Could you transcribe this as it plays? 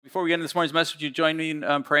Before we get into this morning's message, would you join me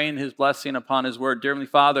in praying his blessing upon his word. Dear Heavenly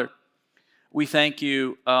Father, we thank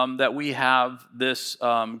you that we have this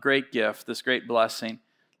great gift, this great blessing,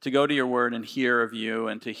 to go to your word and hear of you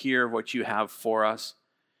and to hear what you have for us.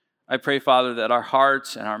 I pray, Father, that our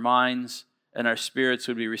hearts and our minds and our spirits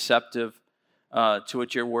would be receptive to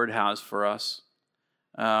what your word has for us.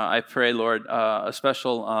 I pray, Lord, a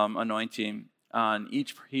special anointing on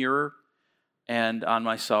each hearer and on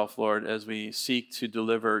myself, Lord, as we seek to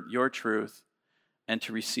deliver your truth and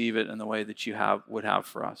to receive it in the way that you would have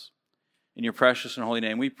for us. In your precious and holy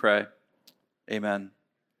name we pray. Amen.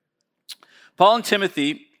 Paul and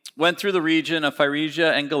Timothy went through the region of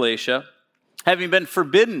Phrygia and Galatia, having been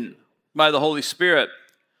forbidden by the Holy Spirit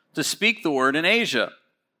to speak the word in Asia.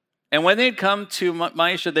 And when they had come to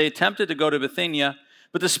Mysia, they attempted to go to Bithynia,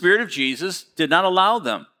 but the Spirit of Jesus did not allow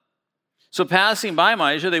them. So passing by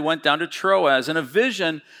Mysia, they went down to Troas, and a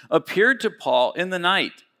vision appeared to Paul in the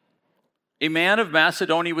night. A man of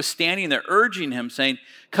Macedonia was standing there, urging him, saying,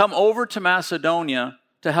 "Come over to Macedonia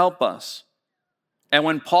to help us." And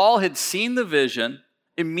when Paul had seen the vision,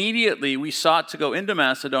 immediately we sought to go into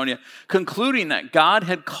Macedonia, concluding that God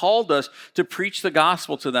had called us to preach the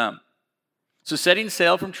gospel to them. So setting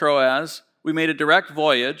sail from Troas, we made a direct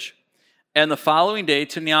voyage, and the following day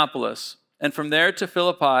to Neapolis, and from there to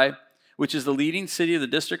Philippi, which is the leading city of the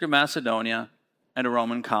district of Macedonia and a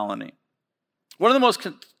Roman colony. One of the most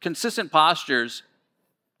consistent postures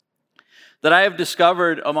that I have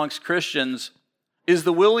discovered amongst Christians is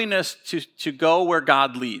the willingness to go where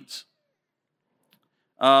God leads.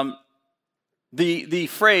 The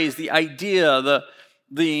phrase, the idea,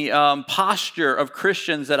 the posture of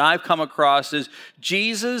Christians that I've come across is,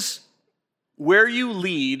 Jesus, where you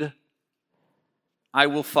lead, I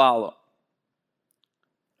will follow.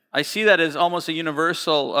 I see that as almost a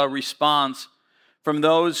universal response from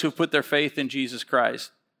those who put their faith in Jesus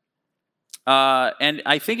Christ. And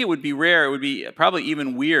I think it would be rare, it would be probably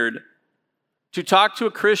even weird, to talk to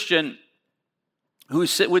a Christian who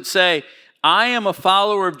would say, I am a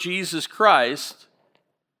follower of Jesus Christ,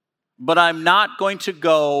 but I'm not going to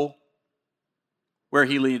go where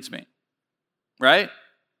he leads me. Right?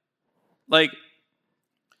 Like,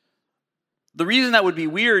 the reason that would be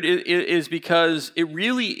weird is because it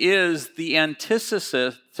really is the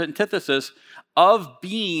antithesis of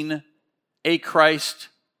being a Christ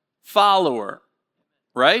follower,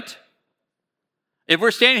 right? If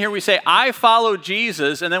we're standing here, we say, I follow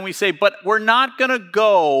Jesus, and then we say, but we're not going to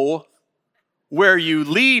go where you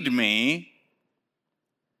lead me.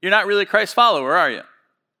 You're not really a Christ follower, are you?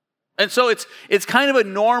 And so it's kind of a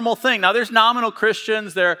normal thing. Now, there's nominal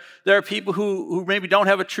Christians. There are people who maybe don't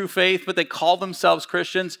have a true faith, but they call themselves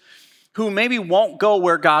Christians, who maybe won't go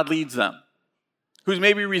where God leads them, who's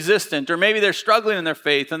maybe resistant, or maybe they're struggling in their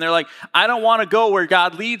faith, and they're like, I don't want to go where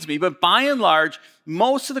God leads me. But by and large,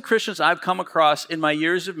 most of the Christians I've come across in my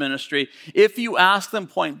years of ministry, if you ask them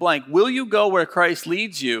point blank, will you go where Christ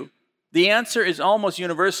leads you? The answer is almost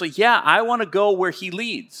universally, yeah, I want to go where he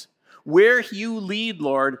leads. Where you lead,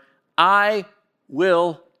 Lord, I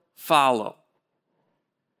will follow.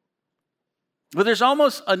 But there's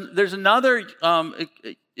another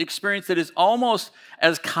experience that is almost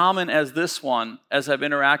as common as this one as I've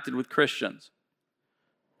interacted with Christians.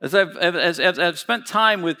 As I've spent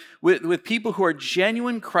time with people who are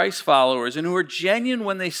genuine Christ followers and who are genuine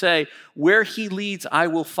when they say, where he leads, I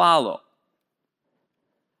will follow.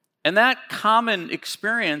 And that common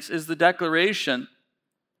experience is the declaration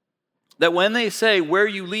that when they say, where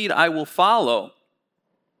you lead, I will follow,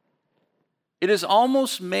 it is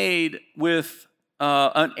almost made with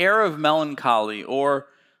an air of melancholy or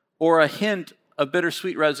a hint of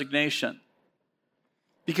bittersweet resignation.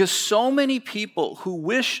 Because so many people who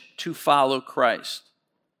wish to follow Christ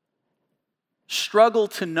struggle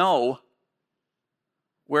to know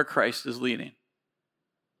where Christ is leading.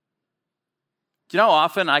 Do you know how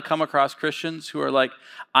often I come across Christians who are like,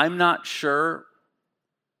 I'm not sure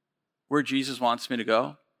where Jesus wants me to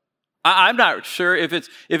go? I'm not sure if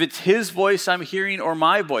it's his voice I'm hearing or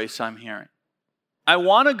my voice I'm hearing. I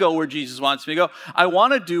want to go where Jesus wants me to go. I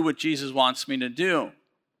want to do what Jesus wants me to do.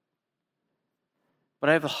 But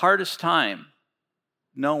I have the hardest time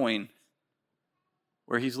knowing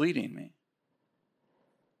where he's leading me.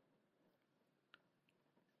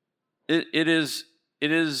 It is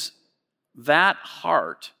that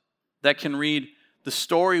heart that can read the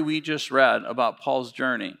story we just read about Paul's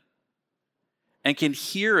journey and can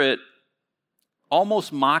hear it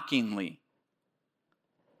almost mockingly,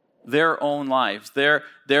 their own lives, their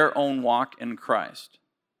own walk in Christ.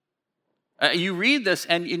 You read this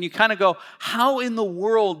and you kind of go, how in the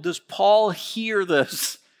world does Paul hear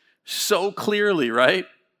this so clearly, right?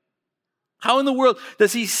 How in the world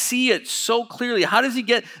does he see it so clearly? How does he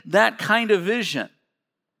get that kind of vision?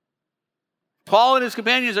 Paul and his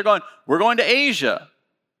companions are going, we're going to Asia.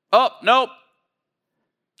 Oh, nope.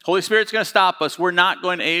 Holy Spirit's going to stop us. We're not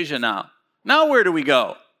going to Asia now. Now where do we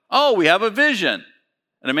go? Oh, we have a vision.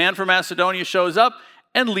 And a man from Macedonia shows up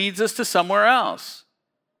and leads us to somewhere else.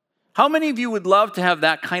 How many of you would love to have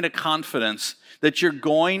that kind of confidence that you're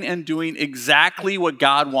going and doing exactly what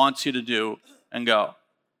God wants you to do and go?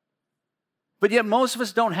 But yet most of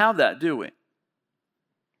us don't have that, do we?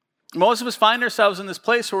 Most of us find ourselves in this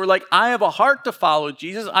place where we're like, I have a heart to follow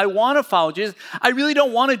Jesus. I want to follow Jesus. I really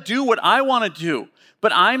don't want to do what I want to do,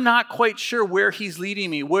 but I'm not quite sure where he's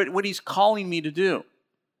leading me, what he's calling me to do.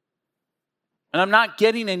 And I'm not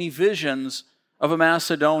getting any visions of a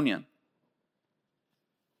Macedonian.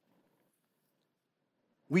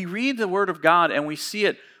 We read the Word of God and we see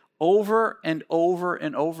it over and over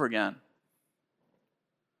and over again.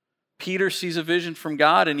 Peter sees a vision from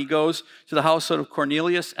God and he goes to the household of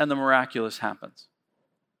Cornelius and the miraculous happens.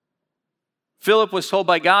 Philip was told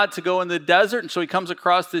by God to go in the desert, and so he comes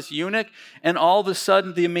across this eunuch and all of a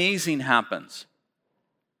sudden the amazing happens.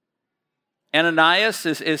 Ananias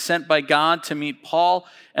is sent by God to meet Paul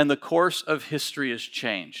and the course of history is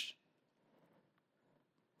changed.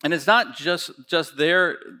 And it's not just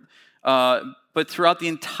there, but throughout the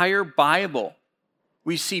entire Bible,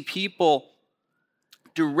 we see people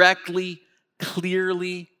directly,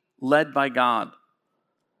 clearly led by God.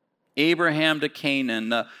 Abraham to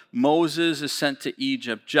Canaan, Moses is sent to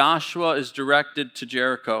Egypt, Joshua is directed to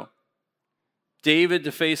Jericho, David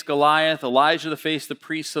to face Goliath, Elijah to face the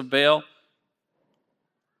priests of Baal,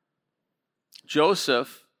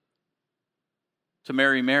 Joseph to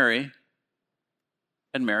marry Mary,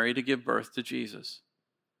 and Mary to give birth to Jesus.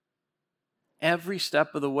 Every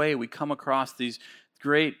step of the way, we come across these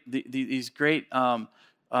great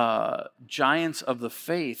giants of the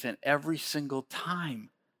faith, and every single time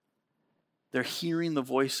they're hearing the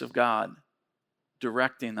voice of God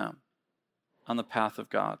directing them on the path of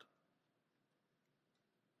God.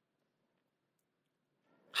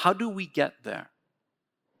 How do we get there?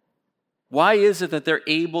 Why is it that they're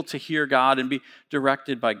able to hear God and be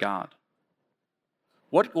directed by God?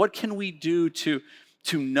 What can we do to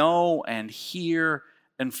know and hear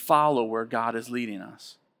and follow where God is leading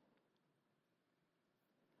us?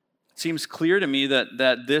 It seems clear to me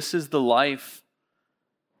that this is the life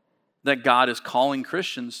that God is calling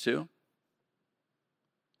Christians to.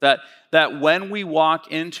 That when we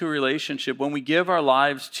walk into a relationship, when we give our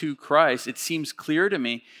lives to Christ, it seems clear to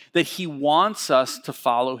me that he wants us to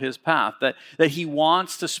follow his path, that he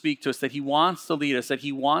wants to speak to us, that he wants to lead us, that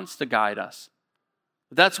he wants to guide us.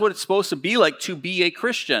 That's what it's supposed to be like to be a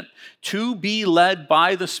Christian, to be led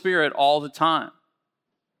by the Spirit all the time.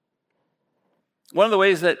 One of the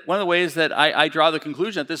ways that I draw the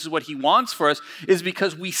conclusion that this is what he wants for us is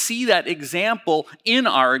because we see that example in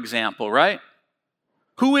our example, right?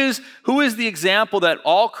 Who is the example that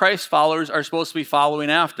all Christ followers are supposed to be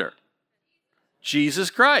following after? Jesus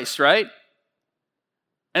Christ, right?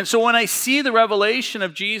 And so when I see the revelation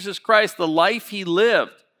of Jesus Christ, the life he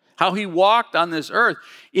lived, how he walked on this earth,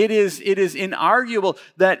 it is inarguable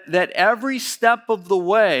that every step of the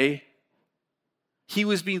way he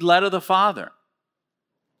was being led of the Father.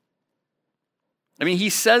 I mean,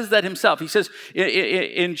 he says that himself. He says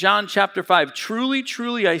in John chapter 5, "Truly,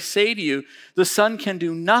 truly, I say to you, the Son can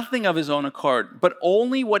do nothing of his own accord, but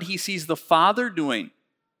only what he sees the Father doing.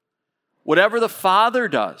 Whatever the Father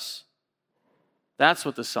does, that's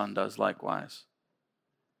what the Son does likewise."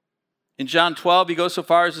 In John 12, he goes so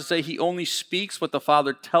far as to say he only speaks what the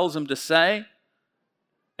Father tells him to say.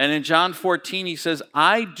 And in John 14, he says,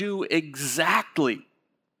 "I do exactly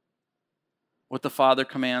what the Father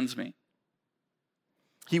commands me."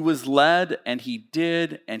 He was led and he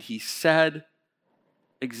did and he said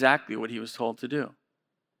exactly what he was told to do.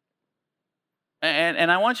 And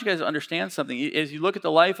I want you guys to understand something. As you look at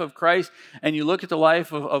the life of Christ and you look at the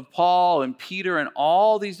life of Paul and Peter and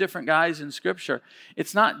all these different guys in Scripture,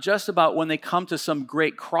 it's not just about when they come to some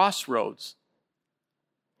great crossroads.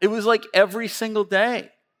 It was like every single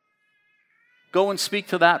day. Go and speak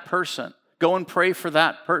to that person. Go and pray for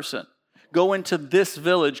that person. Go into this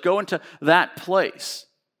village. Go into that place.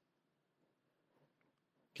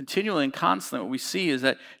 Continually and constantly, what we see is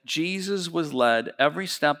that Jesus was led every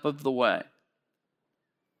step of the way.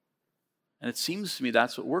 And it seems to me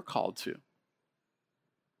that's what we're called to. In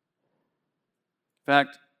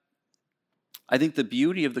fact, I think the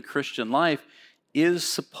beauty of the Christian life is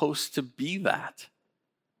supposed to be that.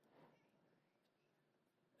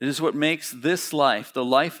 It is what makes this life, the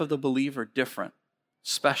life of the believer, different,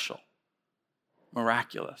 special,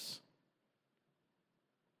 miraculous.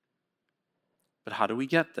 But how do we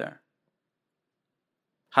get there?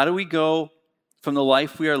 How do we go from the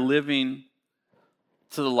life we are living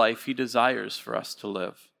to the life he desires for us to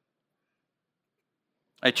live?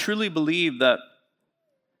 I truly believe that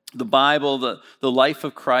the Bible, the life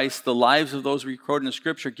of Christ, the lives of those recorded in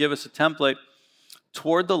Scripture give us a template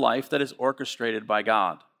toward the life that is orchestrated by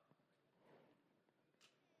God.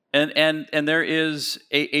 And there is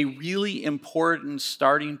a really important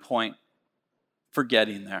starting point for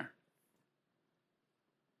getting there.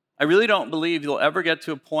 I really don't believe you'll ever get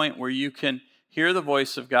to a point where you can hear the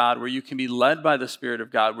voice of God, where you can be led by the Spirit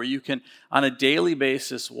of God, where you can, on a daily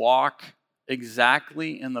basis, walk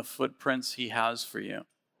exactly in the footprints he has for you.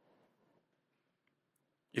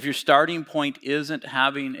 If your starting point isn't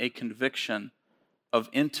having a conviction of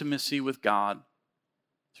intimacy with God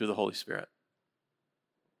through the Holy Spirit.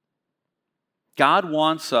 God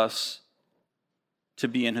wants us to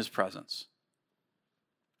be in his presence.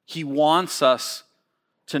 He wants us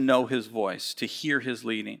to know his voice, to hear his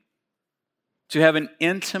leading, to have an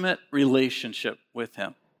intimate relationship with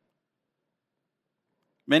him.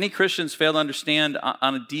 Many Christians fail to understand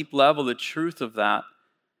on a deep level the truth of that.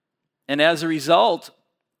 And as a result,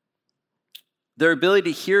 their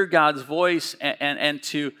ability to hear God's voice and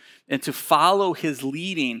to follow his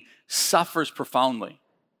leading suffers profoundly.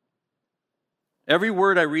 Every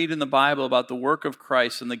word I read in the Bible about the work of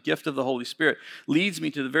Christ and the gift of the Holy Spirit leads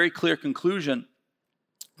me to the very clear conclusion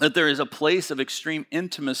that there is a place of extreme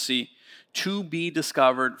intimacy to be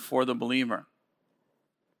discovered for the believer.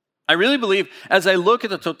 I really believe, as I look at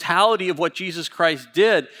the totality of what Jesus Christ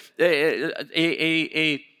did,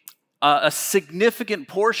 a significant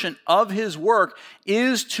portion of his work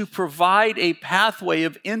is to provide a pathway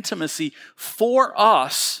of intimacy for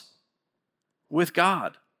us with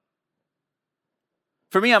God.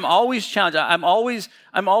 For me, I'm always challenged. I'm always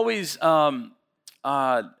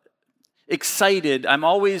excited. I'm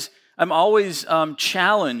always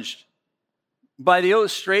challenged by the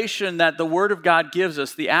illustration that the Word of God gives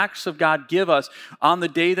us, the acts of God give us on the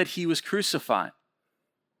day that he was crucified.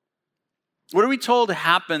 What are we told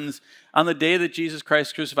happens on the day that Jesus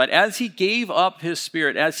Christ crucified? As he gave up his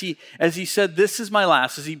spirit, as he said, "This is my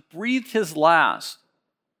last," as he breathed his last,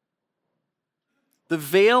 the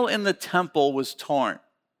veil in the temple was torn.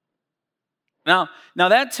 Now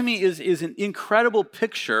that to me is an incredible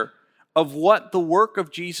picture of what the work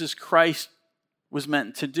of Jesus Christ was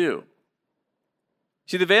meant to do.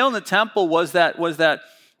 See, the veil in the temple was that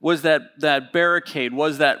barricade,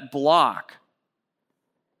 was that block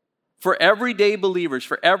for everyday believers,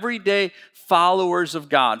 for everyday followers of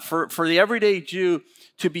God, for the everyday Jew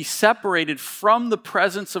to be separated from the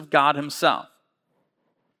presence of God himself.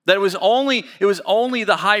 That it was only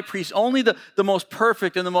the high priest, only the most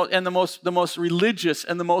perfect and the most religious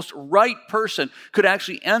and the most right person could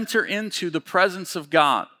actually enter into the presence of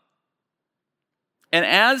God. And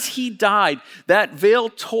as he died, that veil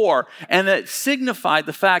tore, and it signified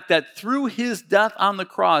the fact that through his death on the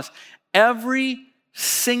cross, every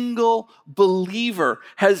single believer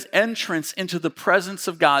has entrance into the presence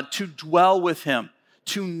of God to dwell with him,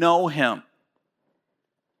 to know him.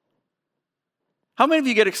 How many of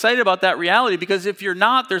you get excited about that reality? Because if you're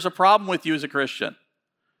not, there's a problem with you as a Christian.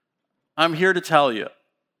 I'm here to tell you.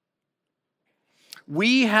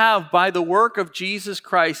 We have, by the work of Jesus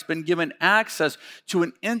Christ, been given access to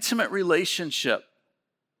an intimate relationship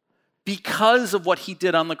because of what he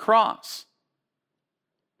did on the cross.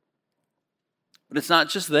 But it's not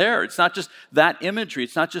just there. It's not just that imagery.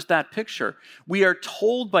 It's not just that picture. We are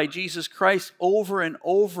told by Jesus Christ over and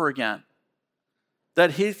over again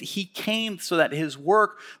that he came so that his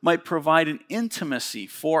work might provide an intimacy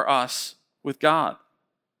for us with God.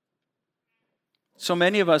 So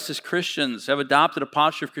many of us as Christians have adopted a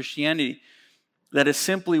posture of Christianity that is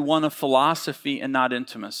simply one of philosophy and not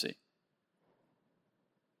intimacy.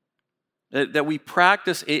 That we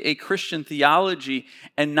practice a Christian theology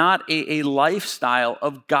and not a lifestyle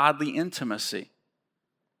of godly intimacy.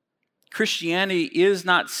 Christianity is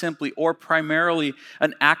not simply or primarily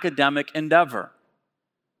an academic endeavor.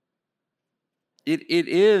 It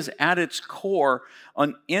is at its core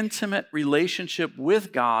an intimate relationship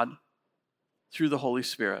with God through the Holy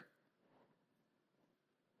Spirit,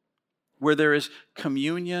 where there is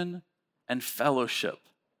communion and fellowship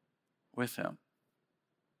with him.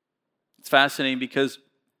 It's fascinating because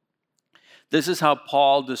this is how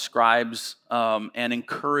Paul describes and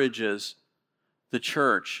encourages the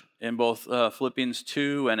church in both Philippians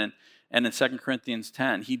 2 and in 2 Corinthians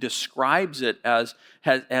 10. He describes it as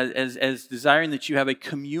desiring that you have a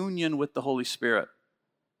communion with the Holy Spirit.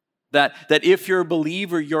 That if you're a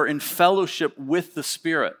believer, you're in fellowship with the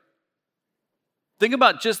Spirit. Think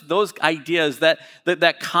about just those ideas,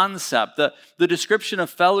 that concept, the description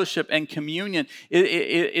of fellowship and communion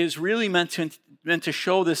is really meant to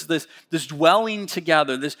show this dwelling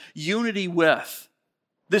together, this unity with,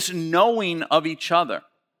 this knowing of each other.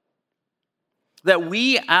 That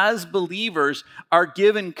we as believers are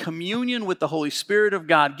given communion with the Holy Spirit of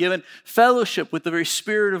God, given fellowship with the very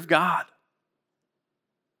Spirit of God.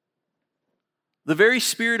 The very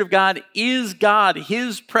Spirit of God is God,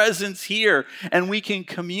 His presence here, and we can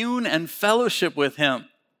commune and fellowship with Him.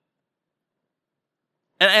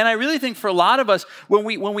 And I really think for a lot of us, when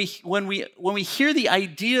we hear the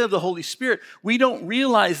idea of the Holy Spirit, we don't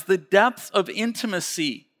realize the depth of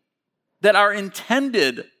intimacy that are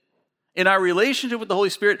intended in our relationship with the Holy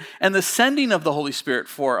Spirit and the sending of the Holy Spirit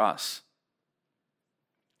for us.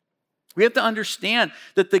 We have to understand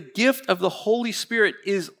that the gift of the Holy Spirit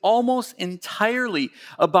is almost entirely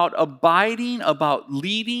about abiding, about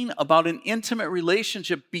leading, about an intimate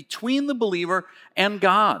relationship between the believer and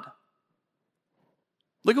God.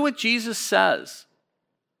 Look at what Jesus says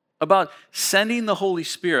about sending the Holy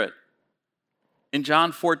Spirit in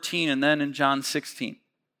John 14 and then in John 16.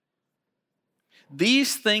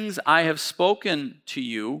 These things I have spoken to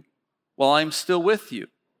you while I am still with you.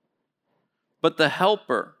 But the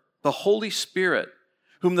Helper, the Holy Spirit,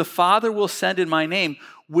 whom the Father will send in my name,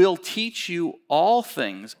 will teach you all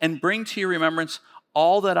things and bring to your remembrance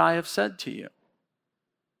all that I have said to you.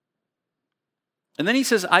 And then he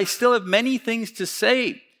says, I still have many things to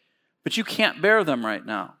say, but you can't bear them right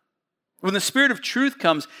now. When the Spirit of truth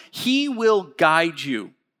comes, He will guide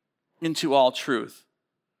you into all truth.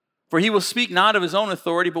 For He will speak not of His own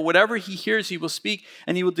authority, but whatever He hears He will speak,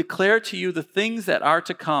 and He will declare to you the things that are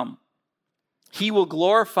to come. He will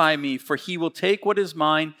glorify me, for He will take what is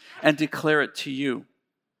mine and declare it to you.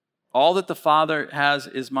 All that the Father has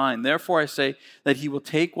is mine. Therefore I say that He will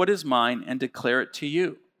take what is mine and declare it to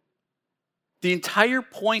you. The entire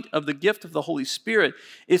point of the gift of the Holy Spirit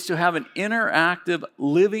is to have an interactive,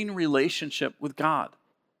 living relationship with God.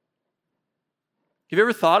 Have you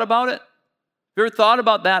ever thought about it? Have you ever thought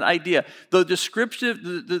about that idea? The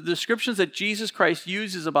descriptions that Jesus Christ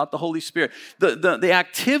uses about the Holy Spirit, the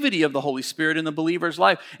activity of the Holy Spirit in the believer's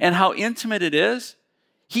life, and how intimate it is.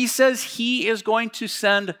 He says He is going to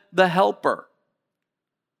send the Helper.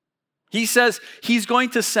 He says He's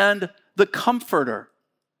going to send the Comforter.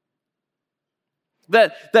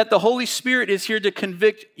 That the Holy Spirit is here to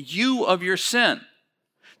convict you of your sin,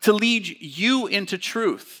 to lead you into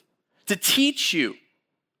truth, to teach you,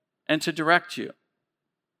 and to direct you.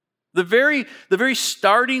 The very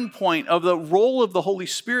starting point of the role of the Holy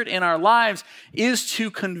Spirit in our lives is to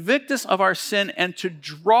convict us of our sin and to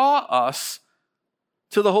draw us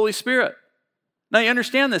to the Holy Spirit. Now you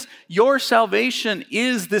understand this. Your salvation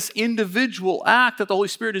is this individual act that the Holy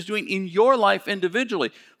Spirit is doing in your life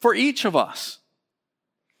individually for each of us.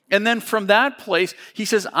 And then from that place, He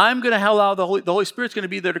says, I'm going to allow the Holy Spirit's going to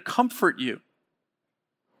be there to comfort you.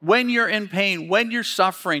 When you're in pain, when you're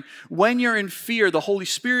suffering, when you're in fear, the Holy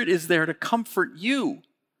Spirit is there to comfort you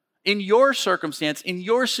in your circumstance, in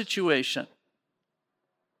your situation.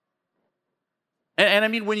 And I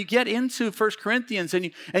mean, when you get into 1 Corinthians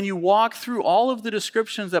and you walk through all of the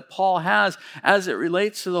descriptions that Paul has as it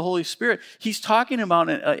relates to the Holy Spirit, he's talking about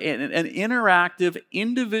an interactive,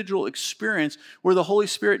 individual experience where the Holy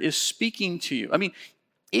Spirit is speaking to you. I mean,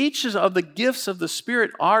 each of the gifts of the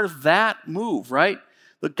Spirit are that move, right?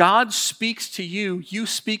 That God speaks to you, you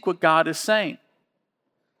speak what God is saying.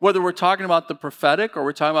 Whether we're talking about the prophetic, or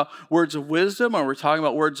we're talking about words of wisdom, or we're talking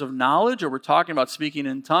about words of knowledge, or we're talking about speaking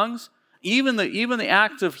in tongues, even the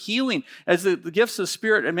act of healing, as the gifts of the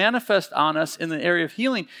Spirit manifest on us in the area of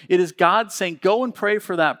healing, it is God saying, go and pray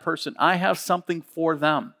for that person. I have something for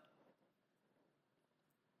them.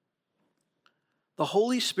 The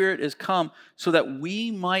Holy Spirit is come so that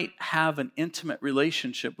we might have an intimate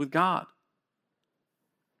relationship with God.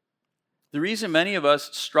 The reason many of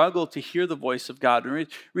us struggle to hear the voice of God, the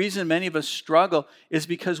reason many of us struggle is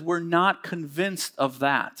because we're not convinced of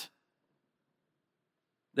that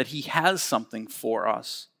He has something for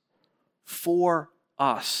us, for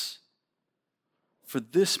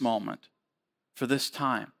this moment, for this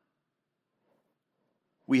time.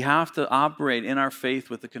 We have to operate in our faith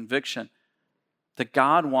with the conviction that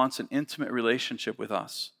God wants an intimate relationship with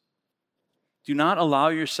us. Do not allow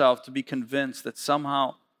yourself to be convinced that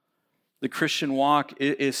somehow the Christian walk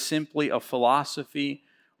is simply a philosophy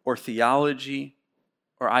or theology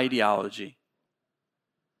or ideology.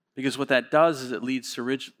 Because what that does is it leads to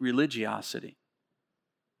religiosity,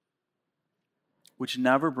 which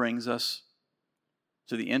never brings us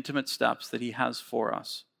to the intimate steps that He has for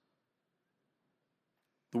us.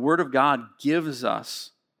 The Word of God gives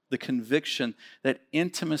us the conviction that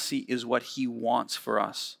intimacy is what He wants for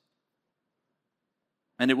us.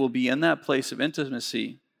 And it will be in that place of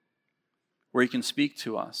intimacy where He can speak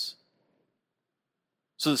to us.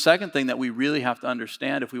 So the second thing that we really have to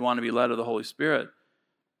understand if we want to be led of the Holy Spirit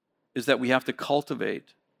is that we have to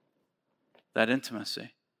cultivate that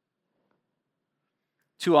intimacy.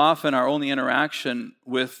 Too often, our only interaction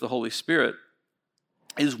with the Holy Spirit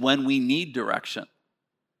is when we need direction,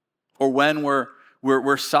 or when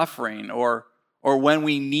we're suffering, or when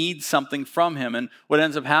we need something from Him. And what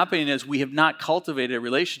ends up happening is we have not cultivated a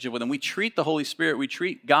relationship with Him. We treat the Holy Spirit, we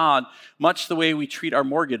treat God much the way we treat our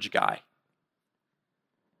mortgage guy.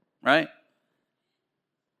 Right?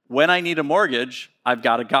 When I need a mortgage, I've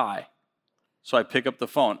got a guy. So I pick up the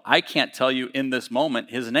phone. I can't tell you in this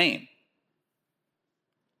moment his name.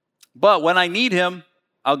 But when I need him,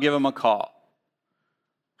 I'll give him a call.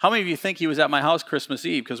 How many of you think he was at my house Christmas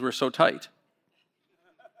Eve because we're so tight?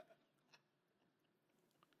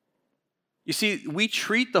 You see, we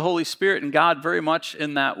treat the Holy Spirit and God very much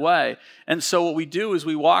in that way. And so what we do is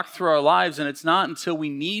we walk through our lives, and it's not until we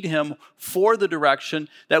need Him for the direction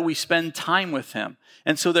that we spend time with Him.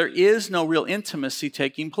 And so there is no real intimacy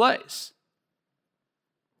taking place.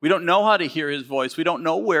 We don't know how to hear His voice. We don't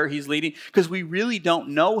know where He's leading because we really don't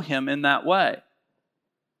know Him in that way.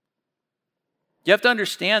 You have to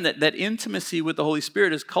understand that intimacy with the Holy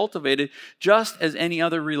Spirit is cultivated just as any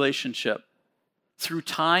other relationship, through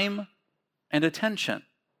time and attention.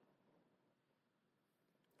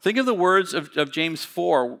 Think of the words of James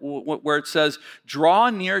 4, where it says, "Draw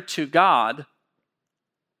near to God,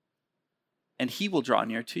 and He will draw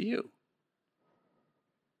near to you."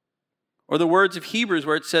 Or the words of Hebrews,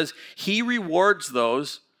 where it says, "He rewards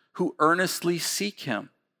those who earnestly seek Him."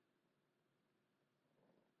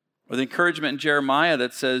 Or the encouragement in Jeremiah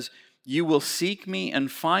that says, "You will seek me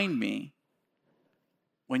and find me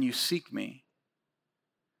when you seek me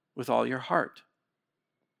with all your heart."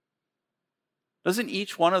 Couldn't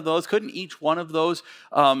each one of those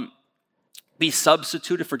be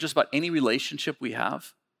substituted for just about any relationship we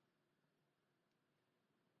have?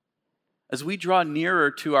 As we draw nearer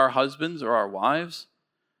to our husbands or our wives,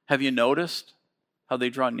 have you noticed how they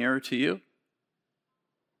draw nearer to you?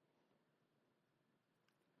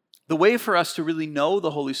 The way for us to really know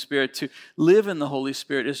the Holy Spirit, to live in the Holy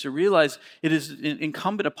Spirit, is to realize it is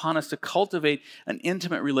incumbent upon us to cultivate an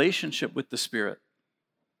intimate relationship with the Spirit.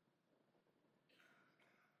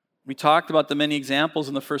 We talked about the many examples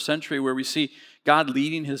in the first century where we see God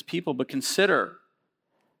leading His people, but consider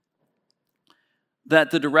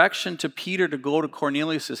that the direction to Peter to go to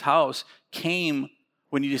Cornelius' house came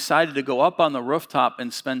when he decided to go up on the rooftop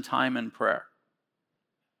and spend time in prayer.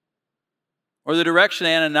 Or the direction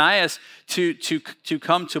to Ananias to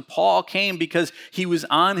come to Paul came because he was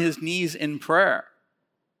on his knees in prayer,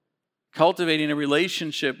 cultivating a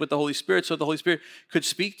relationship with the Holy Spirit so the Holy Spirit could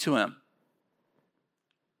speak to him.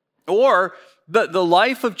 Or the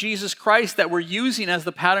life of Jesus Christ that we're using as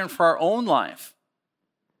the pattern for our own life.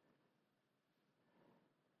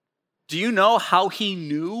 Do you know how He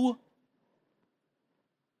knew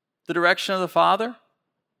the direction of the Father?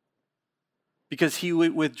 Because He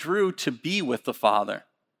withdrew to be with the Father.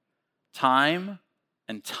 Time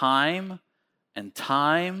and time and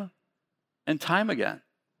time and time again.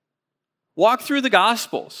 Walk through the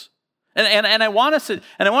Gospels. And I want us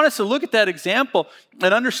to look at that example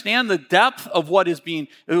and understand the depth of what is being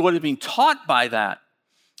taught by that.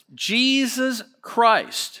 Jesus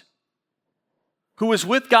Christ, who was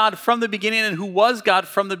with God from the beginning and who was God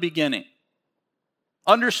from the beginning,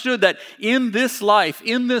 understood that in this life,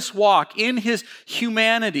 in this walk, in His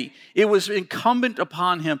humanity, it was incumbent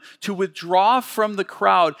upon Him to withdraw from the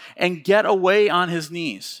crowd and get away on His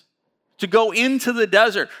knees, to go into the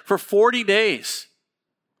desert for 40 days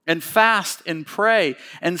and fast and pray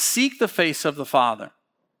and seek the face of the Father.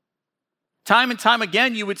 Time and time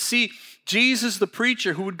again, you would see Jesus, the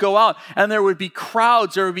preacher, who would go out, and there would be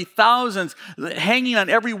crowds, there would be thousands hanging on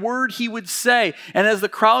every word he would say. And as the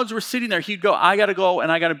crowds were sitting there, he'd go, "I got to go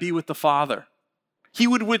and I got to be with the Father." He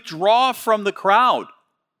would withdraw from the crowd.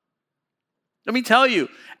 Let me tell you,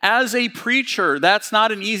 as a preacher, that's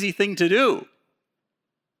not an easy thing to do.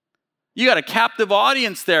 You got a captive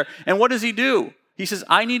audience there. And what does he do? He says,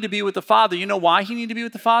 "I need to be with the Father." You know why he needed to be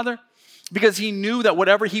with the Father? Because he knew that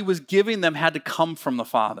whatever he was giving them had to come from the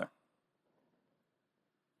Father.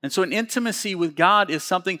 And so an intimacy with God is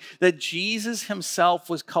something that Jesus Himself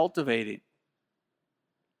was cultivating.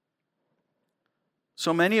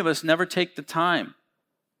 So many of us never take the time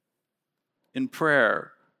in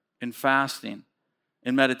prayer, in fasting,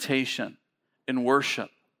 in meditation, in worship,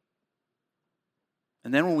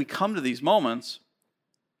 And then when we come to these moments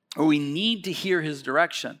where we need to hear his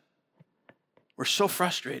direction, we're so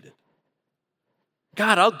frustrated.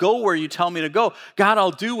 God, I'll go where you tell me to go. God,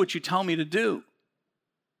 I'll do what you tell me to do.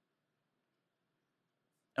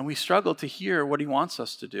 And we struggle to hear what he wants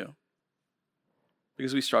us to do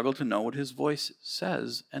because we struggle to know what his voice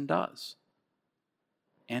says and does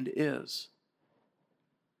and is.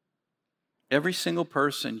 Every single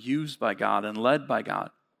person used by God and led by God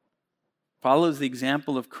follows the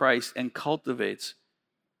example of Christ and cultivates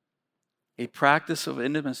a practice of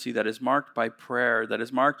intimacy that is marked by prayer, that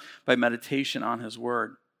is marked by meditation on his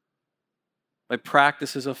word, by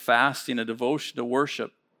practices of fasting, a devotion to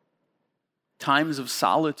worship, times of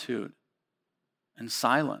solitude and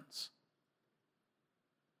silence.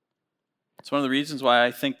 It's one of the reasons why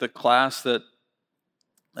I think the class that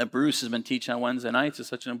Bruce has been teaching on Wednesday nights is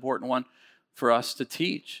such an important one for us to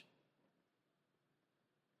teach.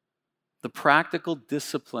 The practical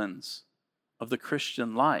disciplines of the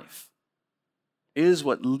Christian life is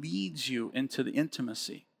what leads you into the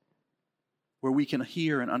intimacy where we can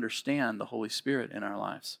hear and understand the Holy Spirit in our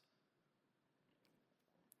lives.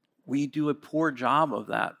 We do a poor job of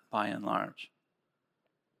that by and large.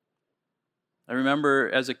 I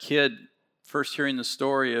remember as a kid first hearing the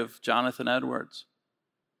story of Jonathan Edwards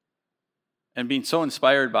and being so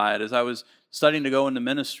inspired by it as I was studying to go into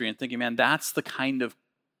ministry and thinking, man, that's the kind of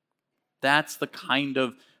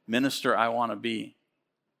minister I want to be.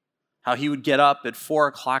 How he would get up at 4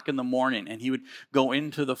 o'clock in the morning and he would go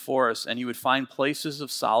into the forest and he would find places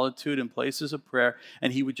of solitude and places of prayer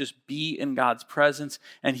and he would just be in God's presence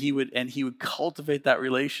and he would cultivate that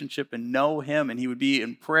relationship and know him and he would be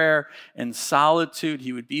in prayer and solitude.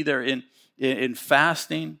 He would be there in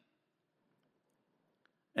fasting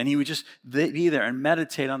and he would just be there and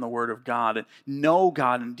meditate on the Word of God and know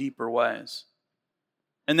God in deeper ways.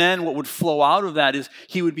 And then what would flow out of that is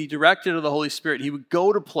he would be directed of the Holy Spirit. He would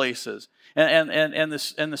go to places. And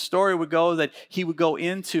the story would go that he would go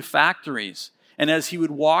into factories. And as he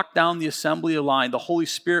would walk down the assembly line, the Holy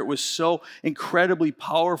Spirit was so incredibly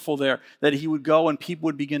powerful there that he would go and people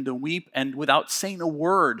would begin to weep. And without saying a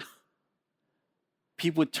word,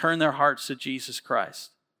 people would turn their hearts to Jesus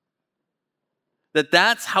Christ.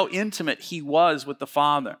 That's how intimate he was with the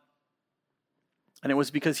Father. And it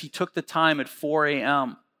was because he took the time at 4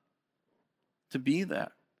 a.m. to be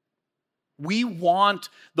there. We want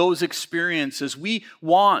those experiences. We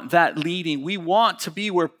want that leading. We want to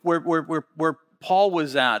be where Paul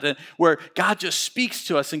was at, and where God just speaks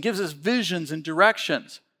to us and gives us visions and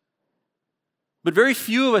directions. But very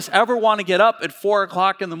few of us ever want to get up at 4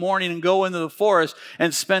 o'clock in the morning and go into the forest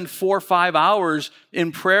and spend 4 or 5 hours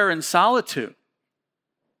in prayer and solitude.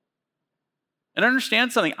 And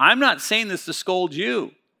understand something, I'm not saying this to scold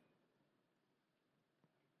you.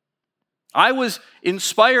 I was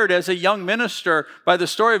inspired as a young minister by the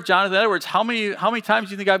story of Jonathan Edwards. How many times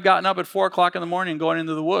do you think I've gotten up at 4 o'clock in the morning and going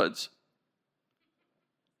into the woods?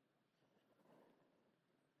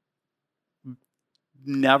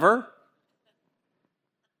 Never.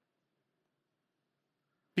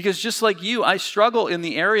 Because just like you, I struggle in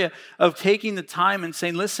the area of taking the time and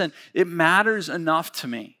saying, listen, it matters enough to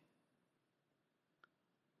me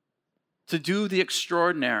to do the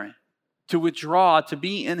extraordinary, to withdraw, to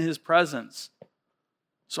be in his presence,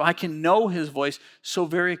 so I can know his voice so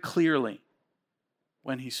very clearly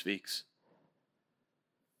when he speaks.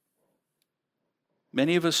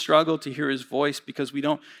 Many of us struggle to hear his voice because we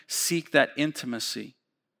don't seek that intimacy.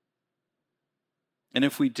 And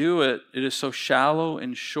if we do it, it is so shallow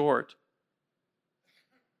and short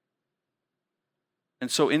and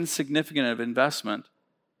so insignificant of investment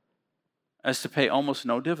as to pay almost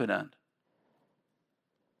no dividend.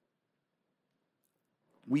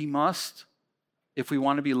 We must, if we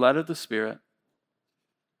want to be led of the Spirit,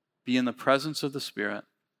 be in the presence of the Spirit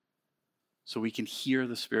so we can hear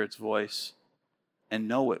the Spirit's voice and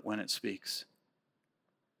know it when it speaks.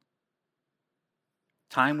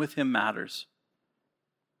 Time with him matters.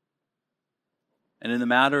 And in the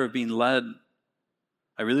matter of being led,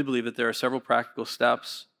 I really believe that there are several practical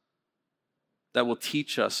steps that will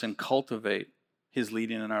teach us and cultivate his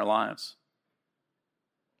leading in our lives.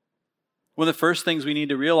 One of the first things we need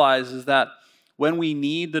to realize is that when we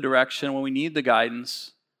need the direction, when we need the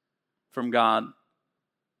guidance from God,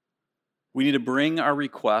 we need to bring our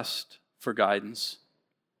request for guidance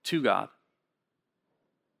to God.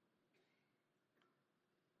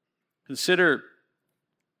 Consider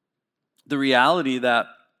the reality that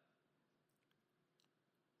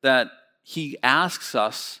he asks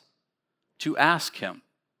us to ask him,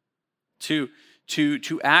 to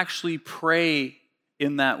actually pray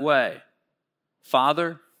in that way.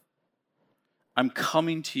 Father, I'm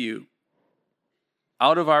coming to you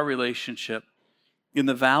out of our relationship in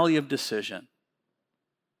the valley of decision.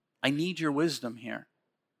 I need your wisdom here.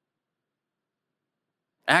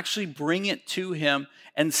 Actually bring it to him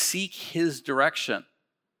and seek his direction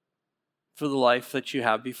for the life that you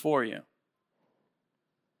have before you.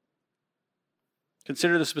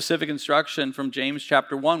 Consider the specific instruction from James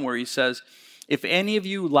chapter 1 where he says, if any of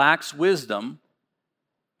you lacks wisdom,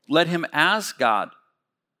 let him ask God,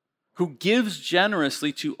 who gives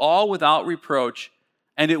generously to all without reproach,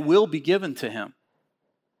 and it will be given to him.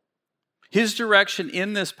 His direction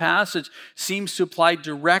in this passage seems to apply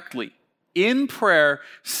directly. In prayer,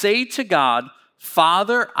 say to God,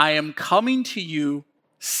 Father, I am coming to you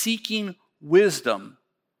seeking wisdom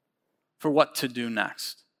for what to do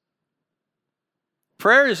next.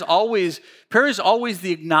 Prayer is always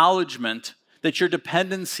the acknowledgement that your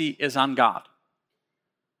dependency is on God.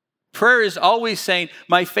 Prayer is always saying,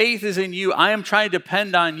 my faith is in you. I am trying to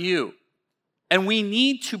depend on you. And we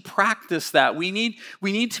need to practice that. We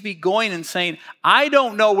need to be going and saying, I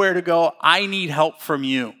don't know where to go. I need help from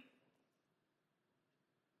you.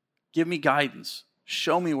 Give me guidance.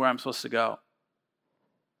 Show me where I'm supposed to go.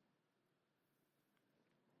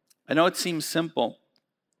 I know it seems simple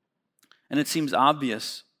and it seems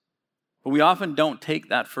obvious, but we often don't take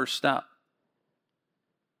that first step.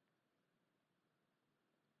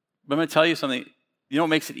 But I'm going to tell you something. You know what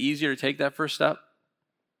makes it easier to take that first step?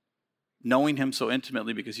 Knowing him so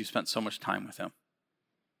intimately because you spent so much time with him.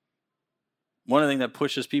 One of the things that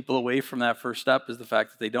pushes people away from that first step is the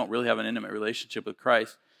fact that they don't really have an intimate relationship with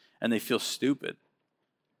Christ and they feel stupid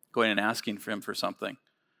going and asking for him for something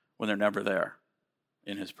when they're never there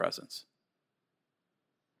in his presence.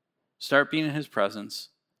 Start being in his presence,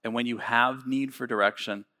 and when you have need for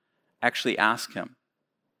direction, actually ask him.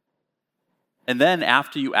 And then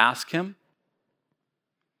after you ask him,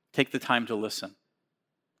 take the time to listen.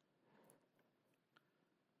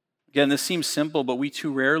 Again, this seems simple, but we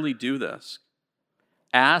too rarely do this.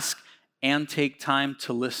 Ask and take time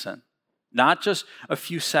to listen. Not just a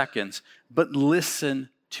few seconds, but listen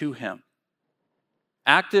to him.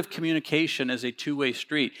 Active communication is a two-way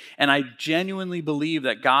street, and I genuinely believe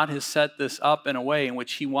that God has set this up in a way in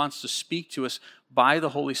which he wants to speak to us by the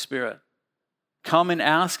Holy Spirit. Come and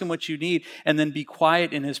ask him what you need, and then be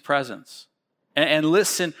quiet in his presence. And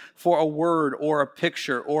listen for a word or a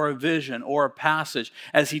picture or a vision or a passage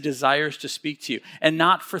as he desires to speak to you. And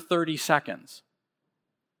not for 30 seconds.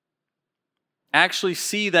 Actually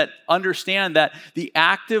understand that the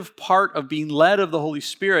active part of being led of the Holy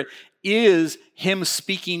Spirit is him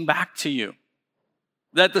speaking back to you.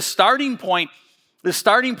 That the starting point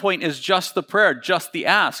is just the prayer, just the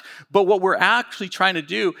ask. But what we're actually trying to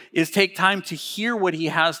do is take time to hear what he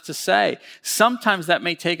has to say. Sometimes that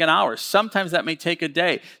may take an hour. Sometimes that may take a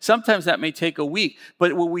day. Sometimes that may take a week.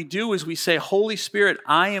 But what we do is we say, Holy Spirit,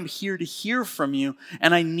 I am here to hear from you,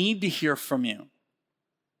 and I need to hear from you.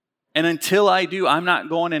 And until I do, I'm not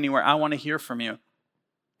going anywhere. I want to hear from you.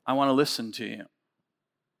 I want to listen to you.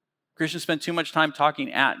 Christians spend too much time talking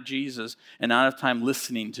at Jesus and not enough time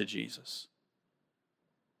listening to Jesus.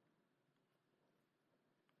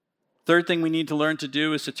 Third thing we need to learn to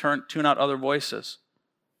do is to tune out other voices.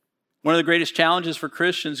 One of the greatest challenges for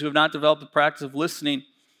Christians who have not developed the practice of listening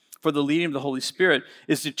for the leading of the Holy Spirit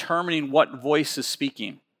is determining what voice is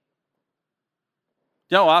speaking.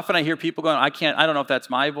 You know, often I hear people going, I don't know if that's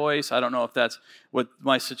my voice. I don't know if that's what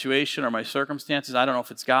my situation or my circumstances. I don't know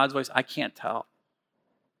if it's God's voice. I can't tell.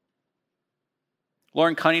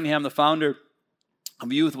 Lauren Cunningham, the founder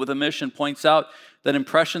of Youth with a Mission, points out that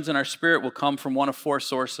impressions in our spirit will come from one of four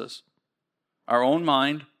sources. Our own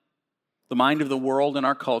mind, the mind of the world and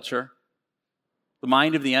our culture, the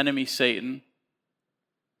mind of the enemy, Satan,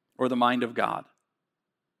 or the mind of God.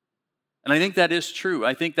 And I think that is true.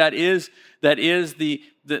 I think that is the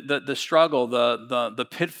struggle, the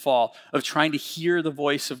pitfall of trying to hear the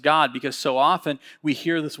voice of God, because so often we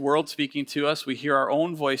hear this world speaking to us, we hear our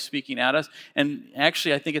own voice speaking at us, and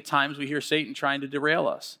actually I think at times we hear Satan trying to derail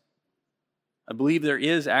us. I believe there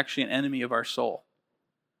is actually an enemy of our soul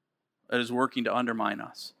that is working to undermine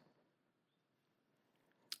us.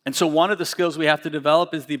 And so one of the skills we have to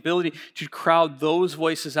develop is the ability to crowd those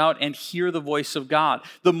voices out and hear the voice of God.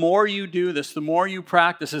 The more you do this, the more you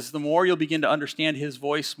practice this, the more you'll begin to understand his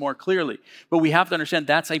voice more clearly. But we have to understand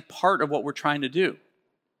that's a part of what we're trying to do.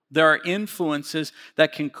 There are influences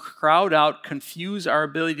that can crowd out, confuse our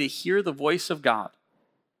ability to hear the voice of God.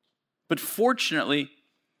 But fortunately,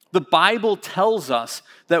 the Bible tells us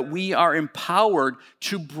that we are empowered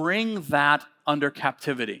to bring that under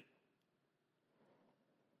captivity.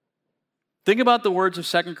 Think about the words of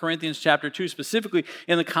 2 Corinthians chapter 2, specifically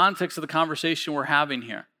in the context of the conversation we're having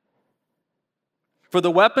here. For the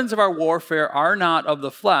weapons of our warfare are not of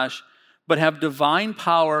the flesh, but have divine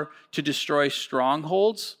power to destroy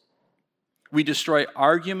strongholds. We destroy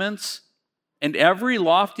arguments and every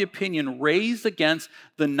lofty opinion raised against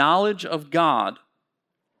the knowledge of God,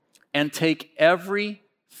 and take every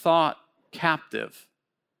thought captive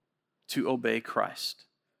to obey Christ.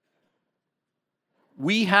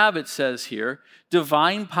 We have, it says here,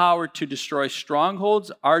 divine power to destroy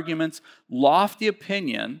strongholds, arguments, lofty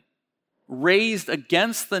opinion raised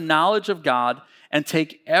against the knowledge of God, and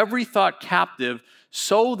take every thought captive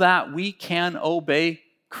so that we can obey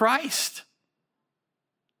Christ.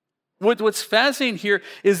 What's fascinating here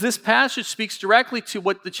is this passage speaks directly to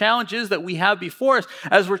what the challenge is that we have before us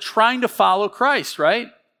as we're trying to follow Christ, right?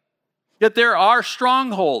 That there are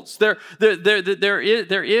strongholds. There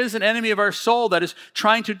is an enemy of our soul that is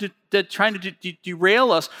trying to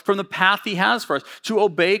derail us from the path he has for us, to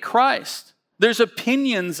obey Christ. There's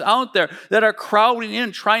opinions out there that are crowding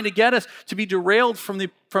in, trying to get us to be derailed from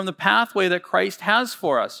the pathway that Christ has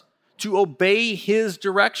for us, to obey his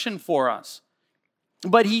direction for us.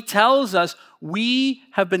 But he tells us we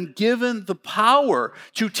have been given the power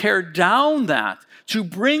to tear down that, to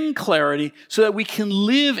bring clarity so that we can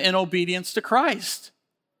live in obedience to Christ.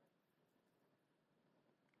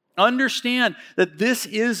 Understand that this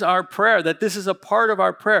is our prayer, that this is a part of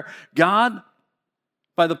our prayer. God,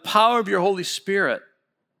 by the power of your Holy Spirit,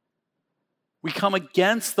 we come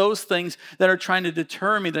against those things that are trying to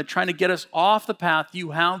deter me, that are trying to get us off the path you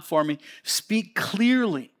have for me. Speak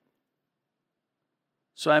clearly,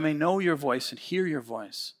 so I may know your voice and hear your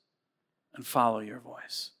voice and follow your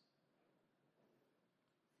voice.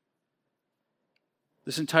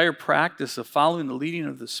 This entire practice of following the leading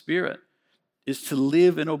of the Spirit is to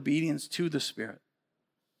live in obedience to the Spirit.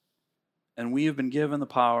 And we have been given the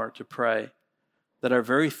power to pray that our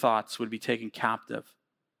very thoughts would be taken captive,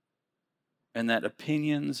 and that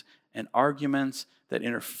opinions and arguments that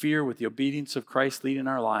interfere with the obedience of Christ leading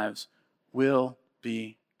our lives will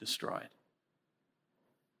be destroyed.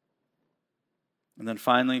 And then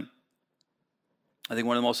finally, I think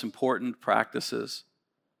one of the most important practices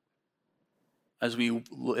as we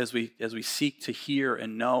seek to hear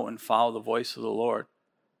and know and follow the voice of the Lord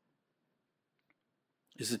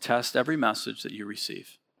is to test every message that you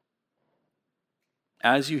receive.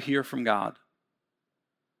 As you hear from God,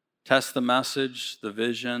 test the message, the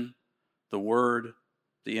vision, the word,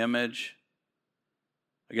 the image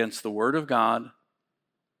against the Word of God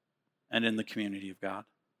and in the community of God.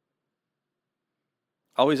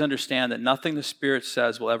 Always understand that nothing the Spirit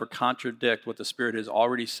says will ever contradict what the Spirit has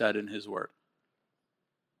already said in His Word.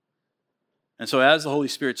 And so as the Holy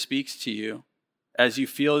Spirit speaks to you, as you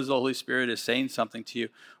feel as the Holy Spirit is saying something to you,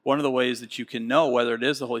 one of the ways that you can know whether it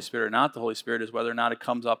is the Holy Spirit or not the Holy Spirit is whether or not it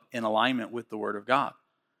comes up in alignment with the Word of God,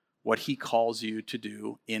 what He calls you to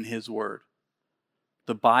do in His Word.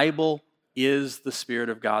 The Bible is the Spirit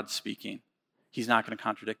of God speaking. He's not going to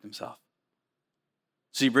contradict Himself.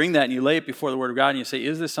 So you bring that and you lay it before the Word of God and you say,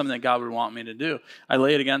 is this something that God would want me to do? I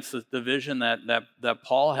lay it against the vision that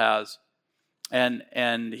Paul has.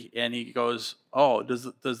 And he goes, oh,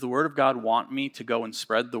 does the Word of God want me to go and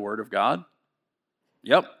spread the Word of God?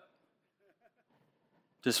 Yep.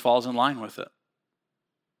 Just falls in line with it.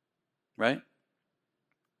 Right?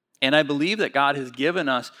 And I believe that God has given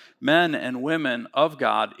us men and women of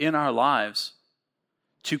God in our lives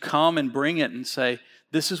to come and bring it and say,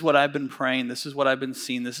 this is what I've been praying, this is what I've been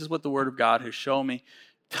seeing, this is what the Word of God has shown me.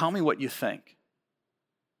 Tell me what you think.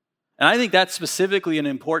 And I think that's specifically an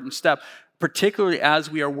important step, particularly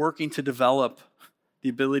as we are working to develop the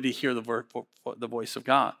ability to hear the voice of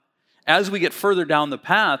God. As we get further down the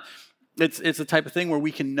path, it's the type of thing where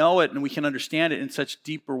we can know it and we can understand it in such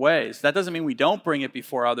deeper ways. That doesn't mean we don't bring it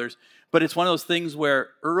before others, but it's one of those things where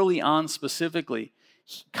early on specifically,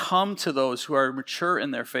 come to those who are mature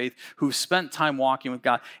in their faith, who've spent time walking with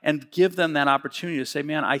God, and give them that opportunity to say,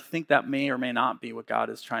 man, I think that may or may not be what God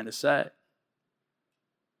is trying to say.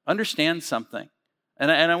 Understand something.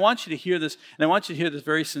 And I want you to hear this, and I want you to hear this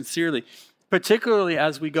very sincerely, particularly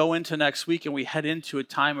as we go into next week and we head into a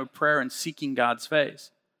time of prayer and seeking God's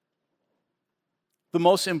face. The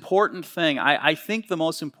most important thing, I think the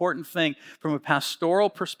most important thing from a pastoral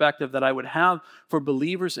perspective that I would have for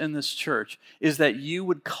believers in this church is that you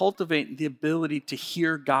would cultivate the ability to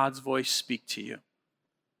hear God's voice speak to you.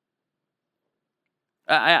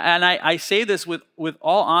 I say this with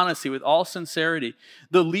all honesty, with all sincerity.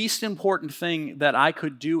 The least important thing that I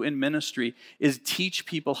could do in ministry is teach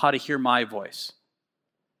people how to hear my voice,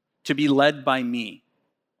 to be led by me.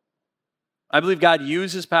 I believe God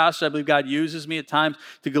uses pastors. I believe God uses me at times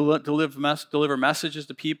to deliver messages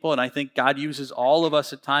to people. And I think God uses all of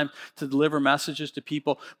us at times to deliver messages to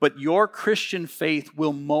people. But your Christian faith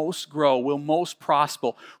will most grow, will most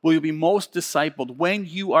prosper, will be most discipled when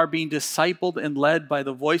you are being discipled and led by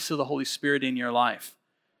the voice of the Holy Spirit in your life.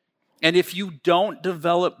 And if you don't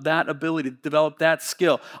develop that ability, develop that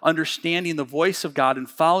skill, understanding the voice of God and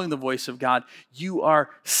following the voice of God, you are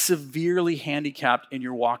severely handicapped in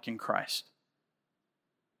your walk in Christ.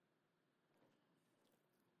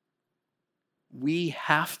 We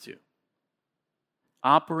have to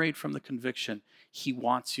operate from the conviction He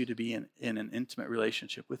wants you to be in an intimate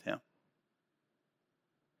relationship with Him.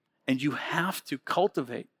 And you have to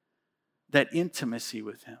cultivate that intimacy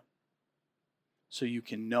with Him so you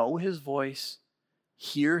can know His voice,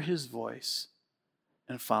 hear His voice,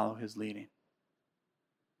 and follow His leading.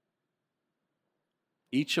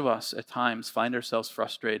 Each of us at times find ourselves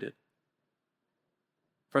frustrated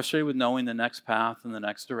with knowing the next path and the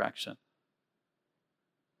next direction.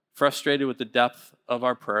 Frustrated with the depth of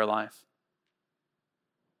our prayer life.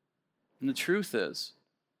 And the truth is,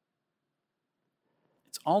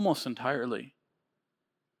 it's almost entirely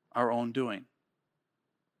our own doing.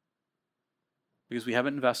 Because we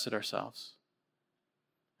haven't invested ourselves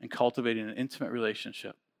in cultivating an intimate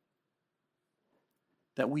relationship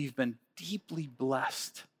that we've been deeply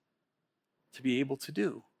blessed to be able to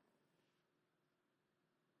do.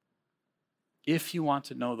 If you want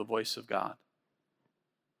to know the voice of God,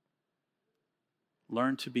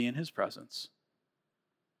 learn to be in His presence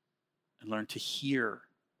and learn to hear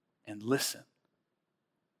and listen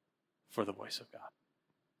for the voice of God.